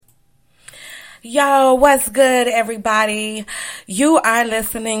Yo, what's good, everybody? You are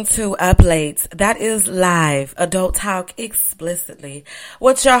listening to Up Late. That is live adult talk explicitly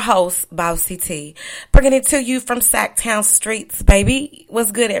with your host, Bossy T, bringing it to you from Sacktown streets, baby.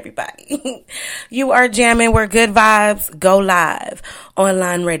 What's good, everybody? You are jamming where good vibes go live.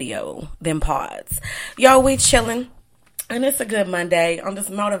 Online radio, them pods. Yo, we chilling. And it's a good Monday, on this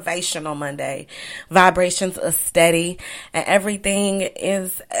motivational Monday. Vibrations are steady and everything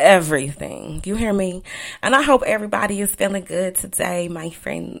is everything. You hear me? And I hope everybody is feeling good today, my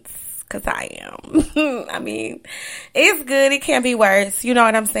friends, because I am. I mean, it's good. It can't be worse. You know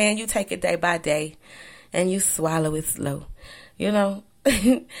what I'm saying? You take it day by day and you swallow it slow, you know?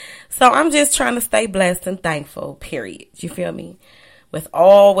 So I'm just trying to stay blessed and thankful, period. You feel me? With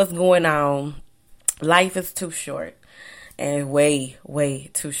all what's going on, life is too short. And way, way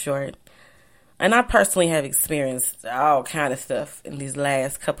too short. And I personally have experienced all kind of stuff in these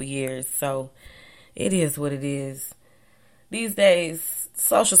last couple years. So it is what it is. These days,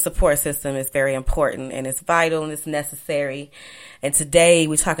 social support system is very important and it's vital and it's necessary. And today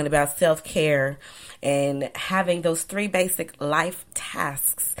we're talking about self-care and having those 3 basic life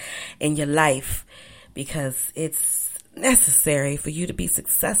tasks in your life because it's necessary for you to be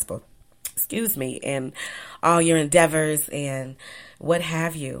successful. And all your endeavors and what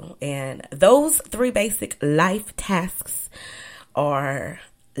have you. And those 3 basic life tasks are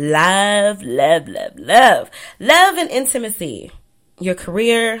love and intimacy, your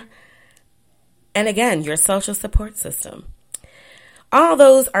career, and again, your social support system. All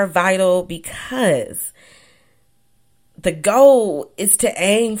those are vital because the goal is to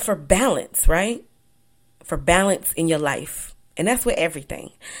aim for balance, right? For balance in your life. And that's with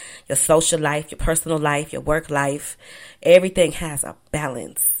everything. Your social life, your personal life, your work life, everything has a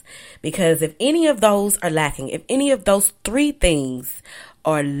balance. Because if any of those are lacking, if any of those 3 things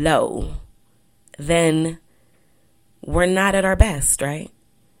are low, then we're not at our best, right?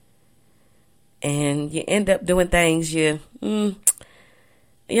 And you end up doing things you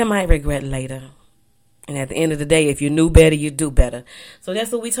might regret later. And at the end of the day, if you knew better, you do better. So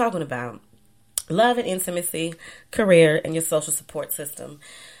that's what we're talking about. Love and intimacy, career, and your social support system.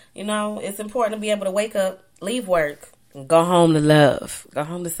 You know, it's important to be able to wake up, leave work, and go home to love. Go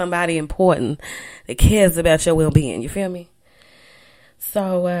home to somebody important that cares about your well-being. You feel me?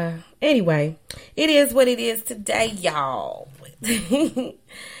 So, anyway, it is what it is today, y'all.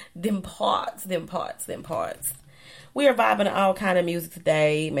 Them parts. We are vibing to all kind of music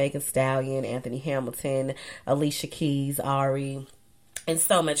today. Megan Thee Stallion, Anthony Hamilton, Alicia Keys, Ari, and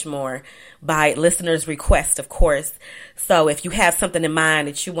so much more by listeners' request, of course. So if you have something in mind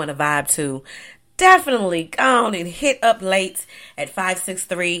that you want to vibe to, definitely go on and hit Up Late at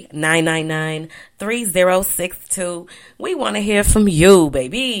 563-999-3062. We want to hear from you,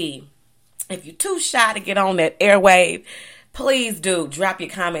 baby. If you're too shy to get on that airwave, please do drop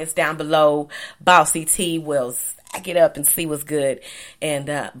your comments down below. Bossy T will stack it up and see what's good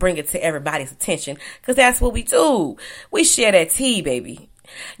and bring it to everybody's attention because that's what we do. We share that tea, baby.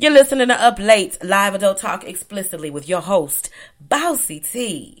 You're listening to Up Late, live adult talk explicitly with your host, Bossy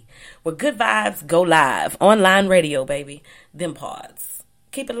T, where good vibes go live. Online radio, baby. Them pods.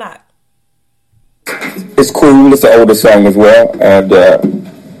 Keep it locked. It's cool. It's an older song as well. And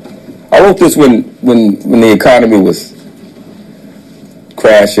I wrote this when the economy was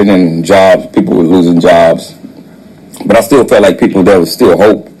crashing and people were losing jobs. But I still felt like there was still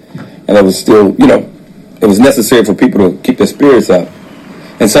hope. And there was still, it was necessary for people to keep their spirits up.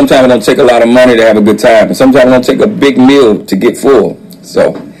 And sometimes it don't take a lot of money to have a good time. And sometimes it don't take a big meal to get full.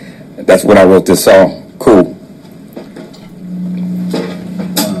 So that's when I wrote this song. Cool.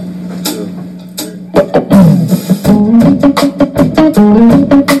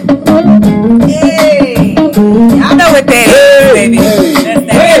 Hey, y'all know what that is, baby. That's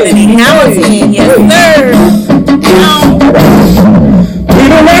that Anthony Hamilton, yes, sir. We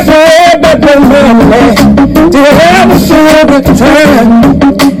don't have to worry about no money to have a good time.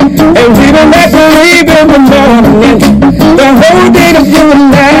 And we don't have to leave in the morning the whole day to feel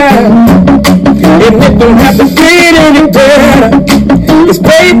alive. And it don't have to feel any better. It's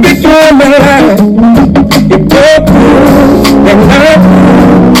baby through my life. It goes through and life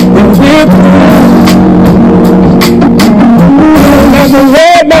and we're don't have to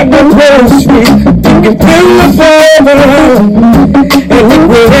worry about the grocery. You can feel the fire. And if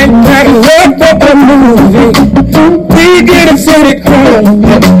we ain't got love for a movie, we get a city home.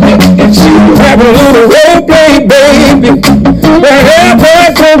 And she have a little role play, baby. Wherever I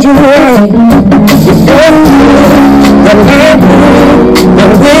told you wrong, you go through the night, the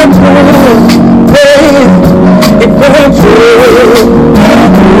winter, baby. It goes through.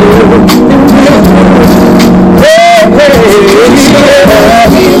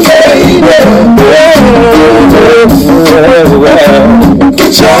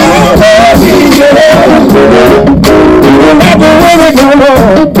 come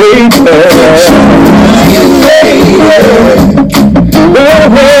on, baby. Go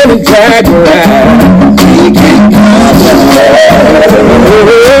ahead and drag her out. We can come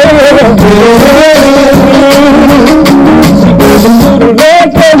she goes into the Lord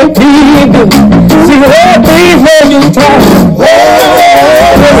for the people. See all these when you talk.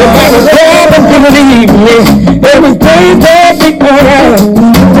 Everybody's going to believe me. Everything's gonna be alright.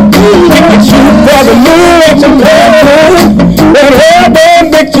 You can shoot for the moon at your love. That love don't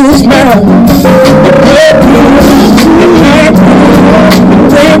make you smile. The good news, the bad news,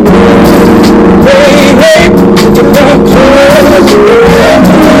 the great news. Hey, hey, you don't trust.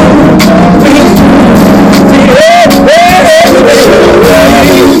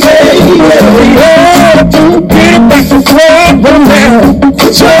 Get back to club now.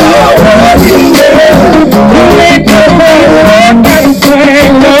 Put your heart in there. You ain't the man that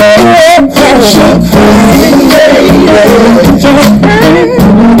sang no. Put your heart in there. Put your heart in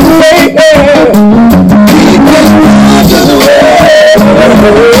there. Keep it under the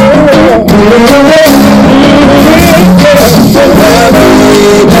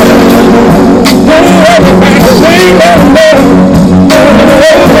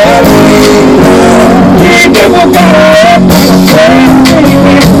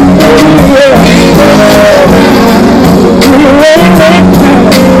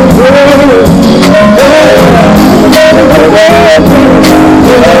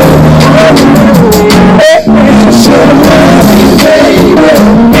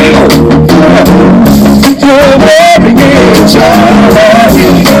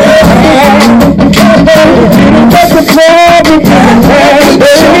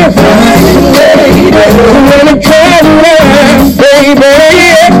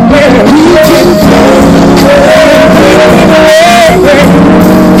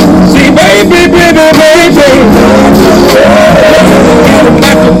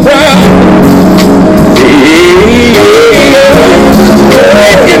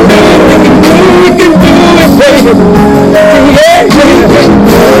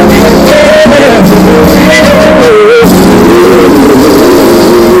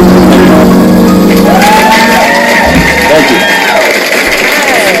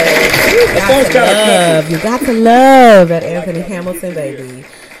You got to love that Anthony Hamilton, baby.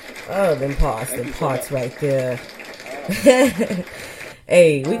 Oh, them parts right there.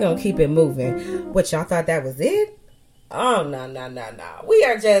 Hey, we gonna keep it moving. What, y'all thought that was it? Oh, no. We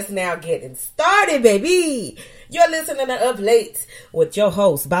are just now getting started, baby. You're listening to Up Late with your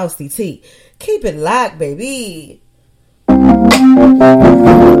host, Bossy T. Keep it locked, baby.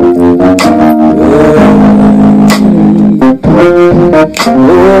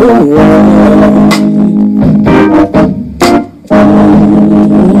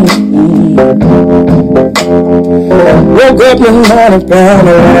 Woke up in the morning, found a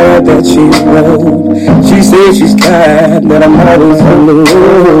letter that she wrote. She said she's tired, that I'm always on the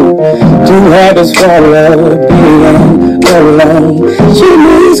road. Two habits for love, being alone. She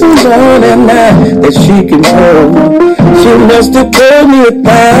needs someone at night that she can hold. She must have told me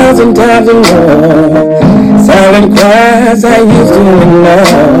 1,000 times or more. Silent cries I used to ignore.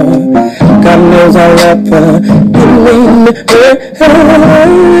 God knows I love her, doing her.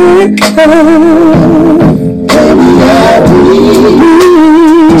 Baby, I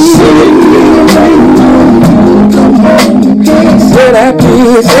need sitting here right now. Come home again. Said I be.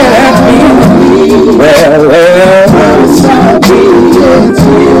 Well. Promise I'll be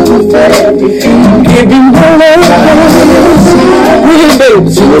until everything. Give you my love. Real baby,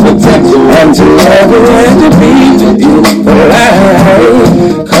 to protect you and to love you and to be with you for life.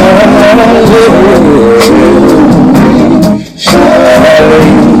 Come on, Charlie.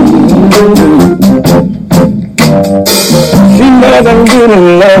 She knows I'm getting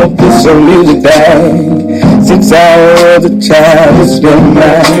love with some music bag. Since I was a child, it's been my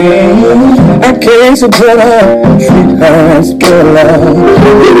hand. I can't support her, treat her and spell love.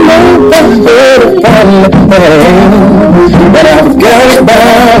 You know that's better from the hand. But I forgot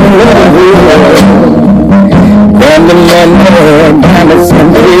about love. From the money, diamonds and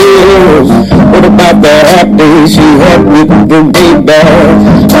bills. What about the happy she had with the baby?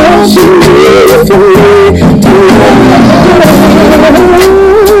 All she needed for me to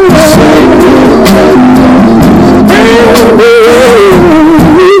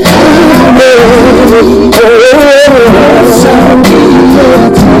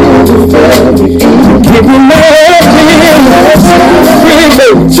give me my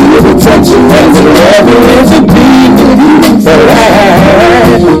to the touch and the love is a beat for life.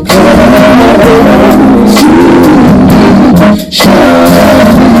 Come on,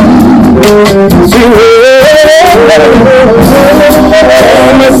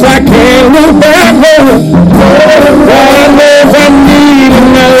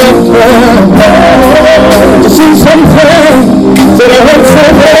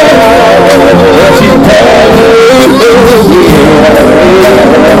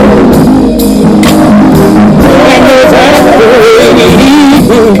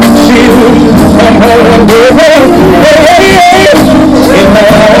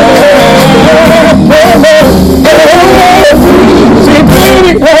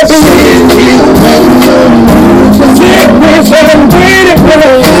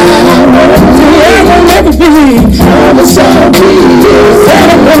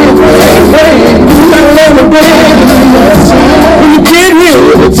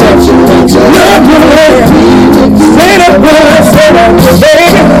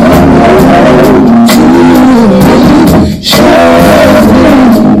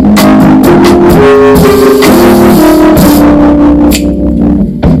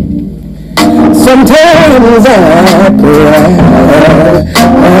 Sometimes I cry.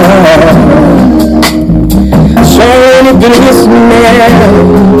 Sorry if you're listening now,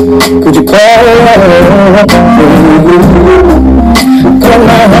 could you call my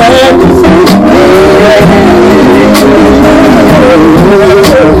heart to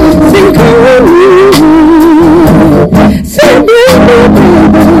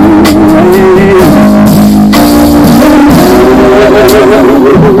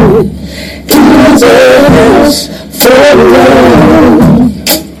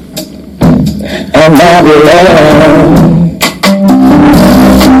I'm not alone.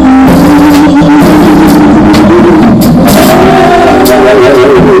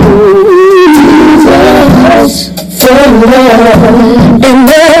 Jesus for love and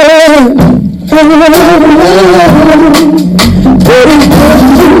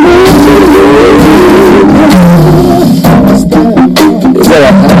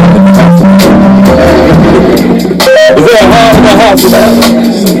Is there a heart in the house tonight?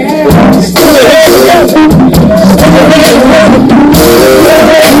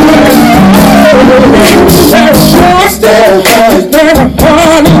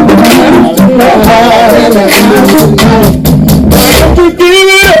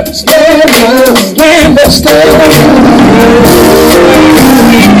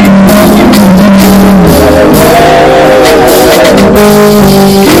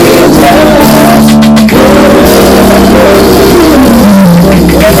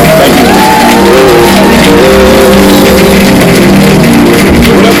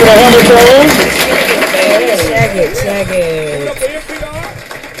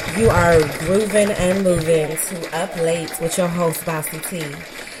 With your host, Bossy T.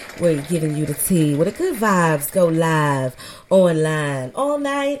 We're giving you the tea where the good vibes go live, online, all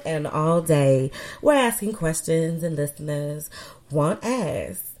night and all day. We're asking questions and listeners want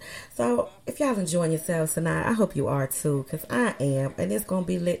asked. So if y'all enjoying yourselves tonight, I hope you are too, because I am, and it's going to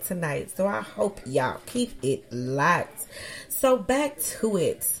be lit tonight. So I hope y'all keep it locked. So back to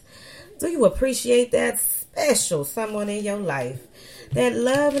it. Do you appreciate that special someone in your life? That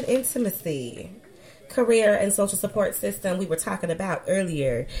love and intimacy, career and social support system we were talking about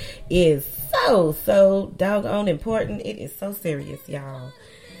earlier is so doggone important. It is so serious, y'all.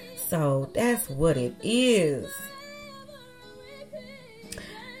 So that's what it is.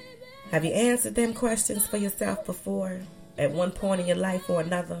 Have you answered them questions for yourself before, at one point in your life or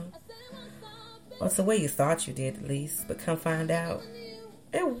another? Or it's the way you thought you did, at least, but come find out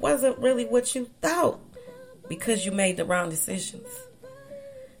it wasn't really what you thought, because you made the wrong decisions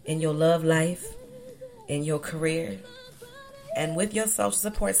in your love life, in your career, and with your social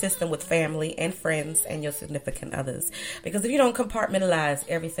support system, with family and friends and your significant others. Because if you don't compartmentalize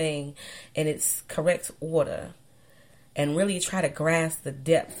everything in its correct order and really try to grasp the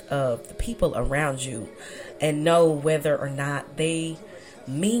depth of the people around you and know whether or not they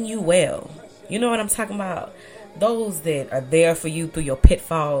mean you well, you know what I'm talking about? Those that are there for you through your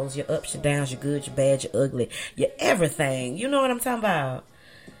pitfalls, your ups, your downs, your good, your bad, your ugly, your everything. You know what I'm talking about?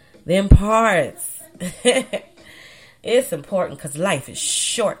 Them parts. It's important because life is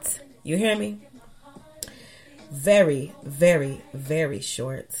short. You hear me? Very, very, very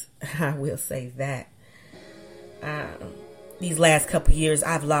short. I will say that. These last couple years,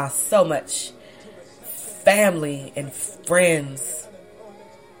 I've lost so much family and friends.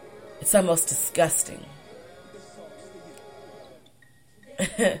 It's almost disgusting.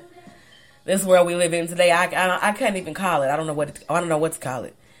 This world we live in today, I can't even call it. I don't know what to call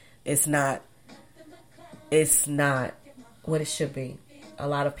it. It's not what it should be. A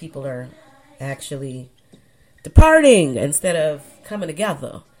lot of people are actually departing instead of coming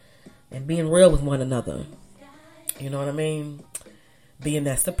together and being real with one another. You know what I mean? Being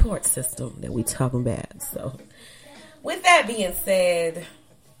that support system that we talking about. So, with that being said,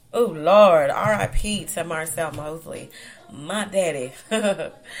 oh Lord, R.I.P. to Marcel Mosley, my daddy.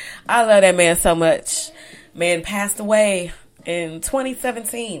 I love that man so much. Man passed away in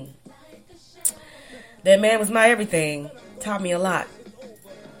 2017. That man was my everything. Taught me a lot.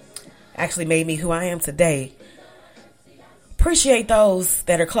 Actually made me who I am today. Appreciate those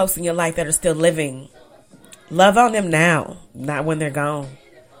that are close in your life that are still living. Love on them now, not when they're gone.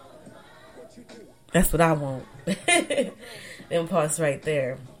 That's what I want. Them parts right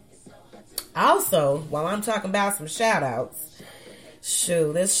there. Also, while I'm talking about some shout outs,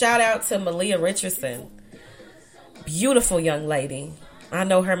 let's shout out to Malia Richardson. Beautiful young lady. I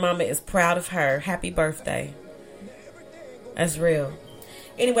know her mama is proud of her. Happy birthday. That's real.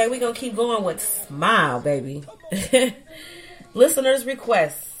 Anyway, we're going to keep going with Smile, baby. Listeners'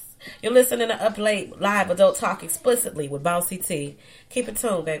 requests. You're listening to Up Late Live Adult Talk explicitly with Bossy T. Keep it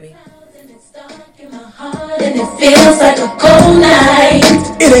tuned, baby. And it feels like a cold night.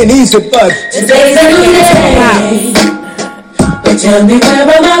 It ain't easy, but today's a new day. But tell me, where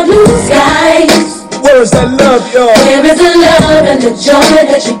are my blue skies? Where is that love, y'all? Where is the love and the joy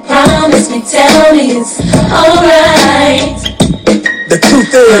that you promised me? Tell me it's alright. The truth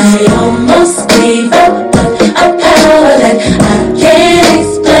is, I almost gave up, but a power that I can't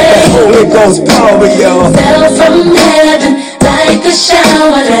explain. the Holy Ghost power, y'all. Fell from heaven like a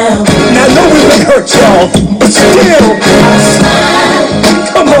shower now. Now I know we've been hurt, y'all, but still, I smile.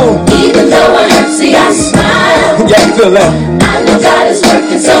 come on. Even though I hurt, see I smile. Y'all feel that? I know God is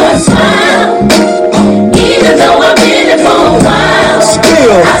working, so I smile. Even though I've been it for a while,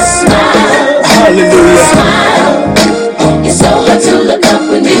 Still, I smile. hallelujah. Smile. It's so hard to look up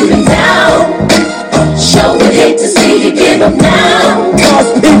when you've been down. Sure would hate to see you give up now.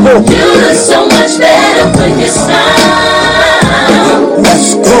 God's people, You look so much better when you smile.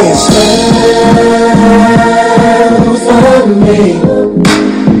 let's go. Smile for me.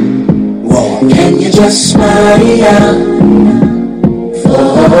 Whoa. Can you just smile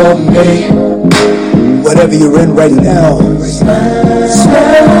for me? Whatever you're in right now, Smile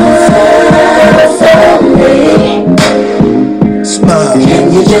for me. smile.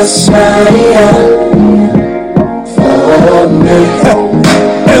 Can you just smile for me?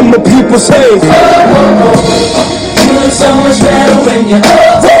 And the people say, You look so much better when you You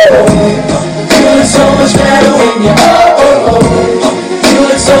look so much better when you You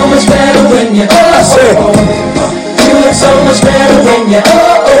look so much better when you I say, You look so much better when you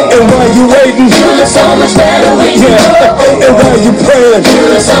and while you waiting, You look so much better when you yeah, and while you praying, You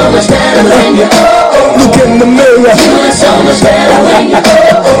look so much better when you look in the mirror. You look so much better when you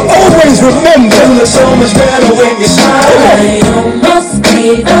Always remember, You look so much better when you smile. I almost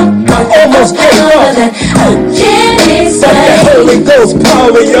gave up. almost gave up, That I can't but the explain. Holy Ghost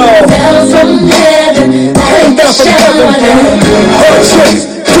power, y'all. Fell from heaven Came like a down from shower heaven. now. Hardships,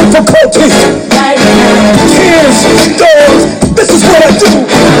 difficulties, Right now, tears, storms. This is what I do.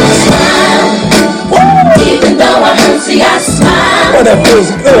 even though I hurt, see I smile. But that feels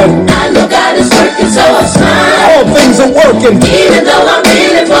good. I know God is working, so I smile. All things are working. Even though I've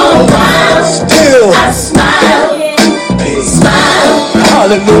been it for a while, Still, I smile. Smile.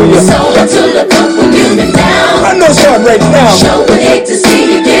 hallelujah. So hard to look up when you've been down. I know it's hard right now, Sure would hate to see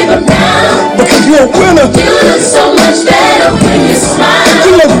you give up now. because you're a winner. You look so much better when you smile.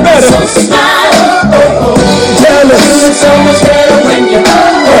 You look better. So smile. You Dallas, look so much better when you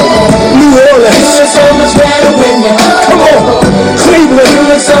New You Orleans, look so much better when you come on, Cleveland, You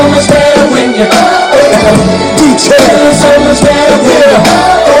look so much better when you You Detroit, look so much better when you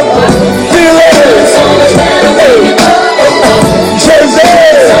Philly, So much better when you Jersey,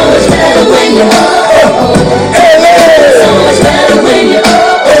 So much better when you LA, So much better when you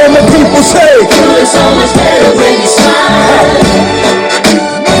and the people say, You look so much better when you smile.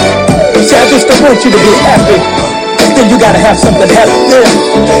 see, I just don't want you to be happy, but then you gotta have something happy. I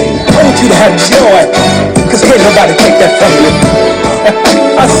want you to have joy, because can't nobody take that from you.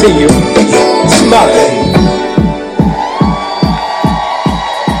 I see you. Smile.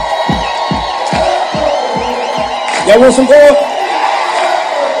 Y'all want some more?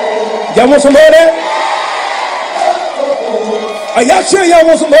 Y'all want some more of that? Are y'all sure y'all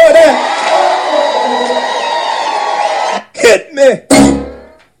want some more of that? Hit me.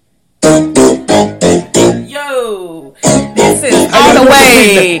 Yo, this is all the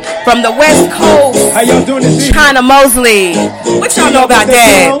way from the West Coast. How y'all doing this evening? China Mosley. What y'all know about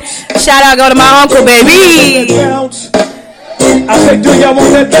that? Shout out go to my uncle, baby. I said, do y'all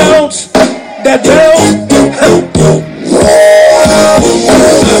want that bounce? That bounce?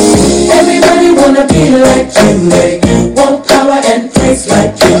 Everybody wanna be like you. They want power and praise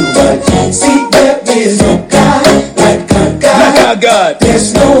like you. But see, there is no God like our God. Like our God.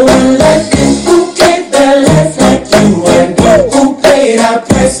 There's no one like you who gave their life like you and who paid our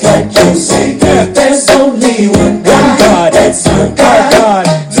price like you. Say, there's only one God. That's our God.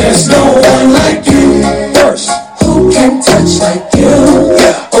 There's no one like you. First. Who can touch like you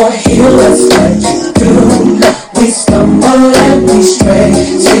or heal us like you do? We stumble and we stray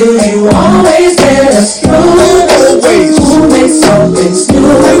till you always get us through. Who makes all things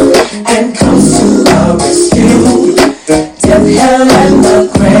new and comes to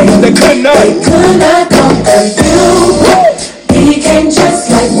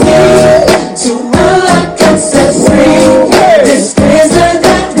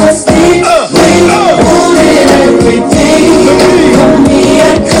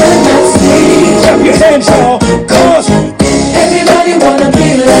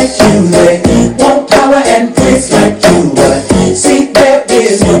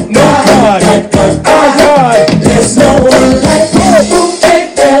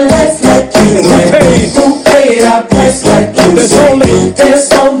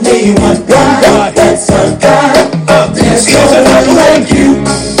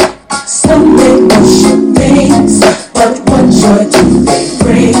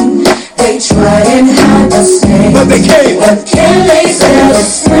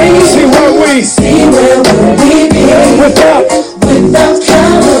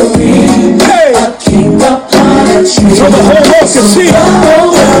so the whole world can see. The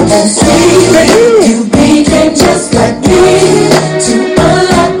whole world can see that you became just like me to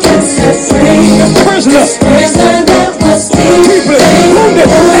unlock and set free. The prisoner that was deeply wounded.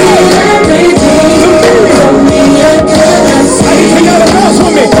 I need to get a dance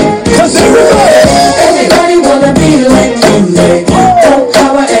with me, cause everybody wanna be like you, oh,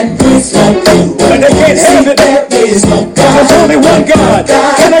 power and peace like you. but they can't have it. There is no God. There's only one God.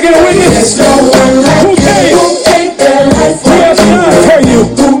 Can I get a witness? There's no one like Who gave? who gave their life Who has died for you?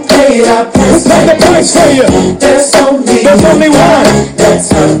 who paid our Who price paid the price for you? There's only one.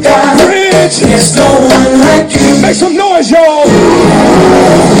 That's our God. Bridge. There's no one like you. Make some noise, y'all.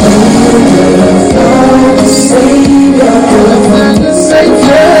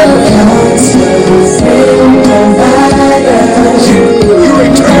 You're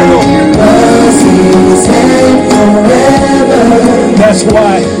eternal. That's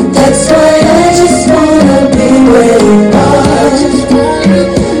why. That's why I just wanna be where you are.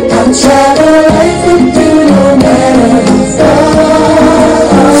 I'll travel right with you no matter how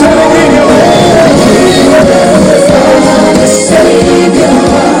far. Say it again, Savior,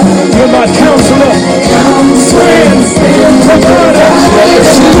 you're my counselor, friend, provider.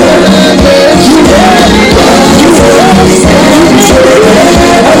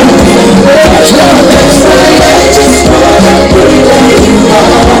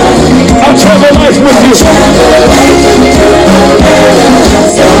 I'll travel life with you.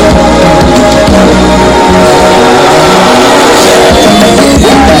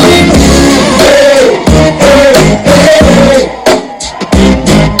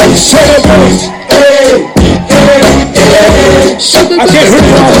 Celebrate. I can't hear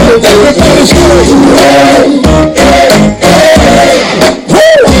you all. Everybody's going.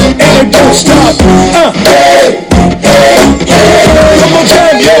 And it don't stop. One more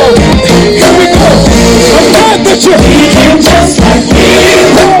time, y'all. Here we go. I'm glad that you became just like me.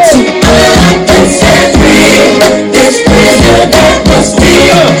 I can set free. This prisoner that was me.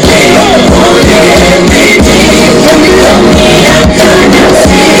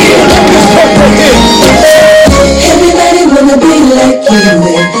 Everybody wanna be like you,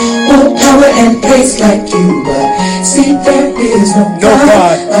 want power and praise like you, but see there is no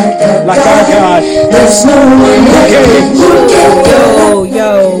God like our God. There's no one like you.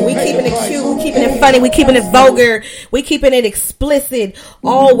 Yo, we keeping it cute, we keeping it funny, we keeping it vulgar, we keeping it explicit,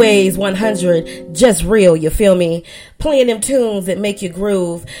 always 100, just real, you feel me? Playing them tunes that make you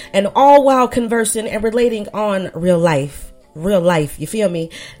groove, and all while conversing and relating on real life. Real life, you feel me?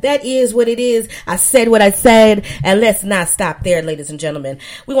 That is what it is. I said what I said, and let's not stop there, ladies and gentlemen.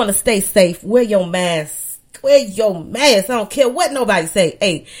 We want to stay safe. Wear your mask. Wear your mask. I don't care what nobody say.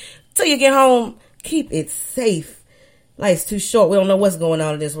 Hey, till you get home, keep it safe. Life's too short. We don't know what's going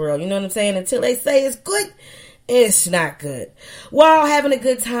on in this world. You know what I'm saying? Until they say it's good, it's not good. We're all having a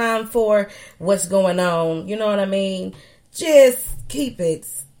good time for what's going on. You know what I mean? Just keep it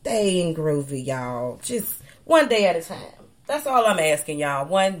staying groovy, y'all. Just one day at a time. That's all I'm asking y'all.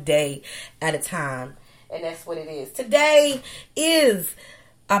 One day at a time. And that's what it is. Today is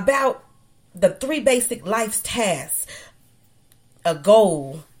about the 3 basic life's tasks. A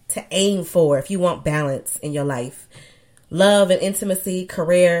goal to aim for if you want balance in your life. Love and intimacy,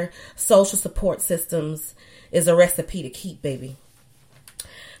 career, social support systems is a recipe to keep, baby.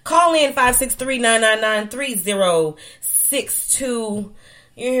 Call in 563-999-3062.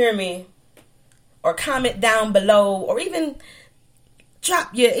 You hear me? Or comment down below, or even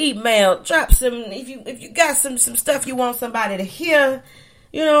drop your email. Drop some, if you got some stuff you want somebody to hear,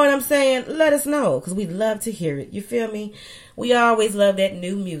 you know what I'm saying? Let us know, because we'd love to hear it. You feel me? We always love that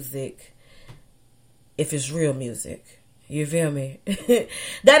new music, if it's real music. You feel me?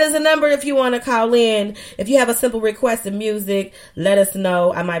 That is a number if you want to call in. If you have a simple request of music, let us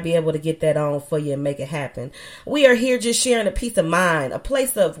know. I might be able to get that on for you and make it happen. We are here just sharing a peace of mind, a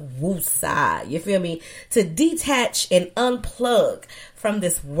place of woosah. You feel me? To detach and unplug from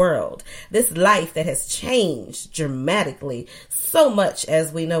this world, this life that has changed dramatically so much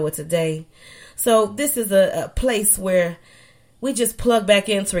as we know it today. So this is a place where we just plug back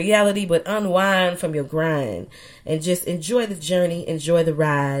into reality, but unwind from your grind and just enjoy the journey, enjoy the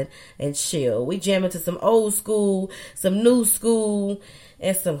ride, and chill. We jam into some old school, some new school,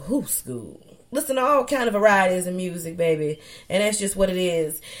 and some hoop school. Listen to all kind of varieties of music, baby. And that's just what it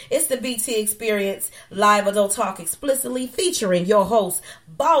is. It's the BT Experience, live adult talk explicitly, featuring your host,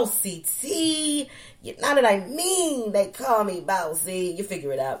 Bossy T. Now that I mean they call me Bossy, you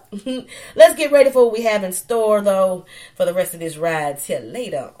figure it out. Let's get ready for what we have in store, though, for the rest of this ride till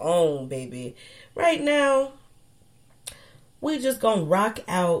later on, baby. Right now, we just gonna rock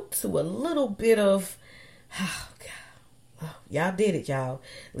out to a little bit of, oh God, Y'all did it, y'all.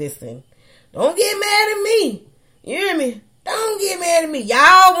 Listen, don't get mad at me. You hear me? Don't get mad at me.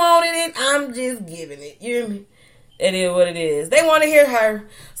 Y'all wanted it. I'm just giving it. You hear me? It is what it is. They want to hear her.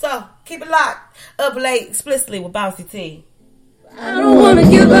 So, keep it locked. Up late, explicitly with Bossy T. I don't want to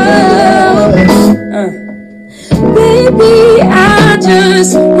give up. Baby, I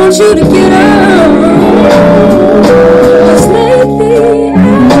just want you to get up. 'Cause lately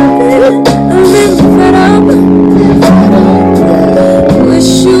I've been fed up.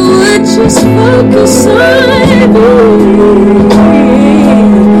 Wish you would just focus on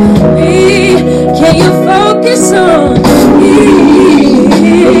me. Can you focus on me?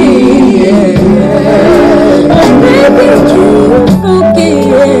 Oh, baby,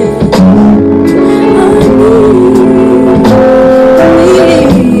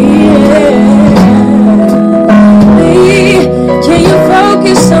 can you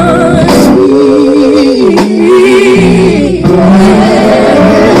focus on me? Can you focus on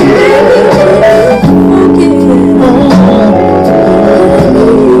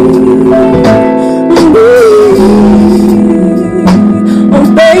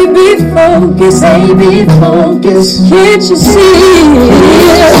focus, baby, focus. Can't you see?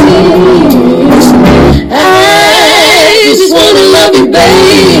 I just wanna love you,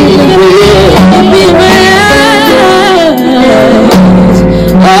 baby. Be in my eyes.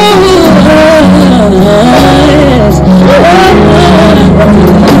 Oh, yes.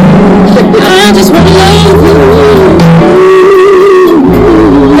 I just wanna love you.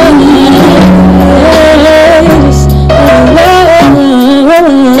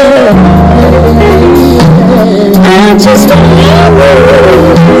 I just want to love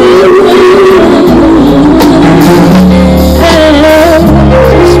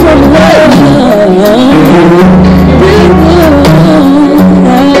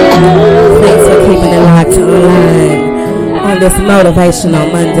Thanks for keeping it locked online on this motivational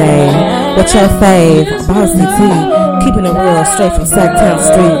Monday with your fave, Bossy T, keeping it real straight from Sacktown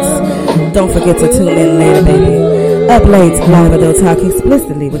streets. Don't forget to tune in later, baby. Up late, live adult talk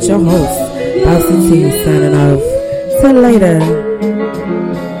explicitly with your host, Bossy T, signing off. Till later.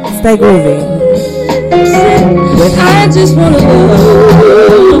 Stay groovy. I just wanna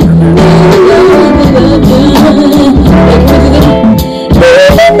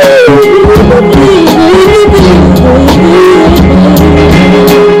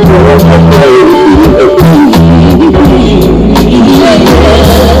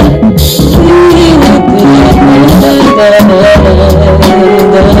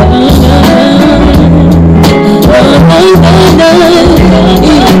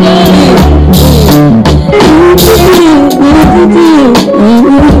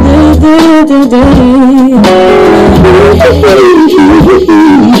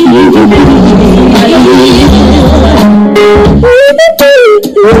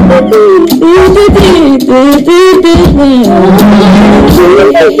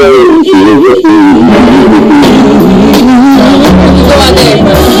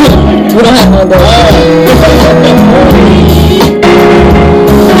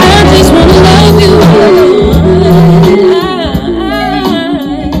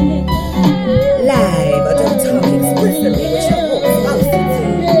Live adult talk explicitly with your host, Bossy T.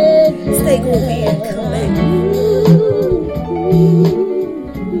 Stay groovy and come back.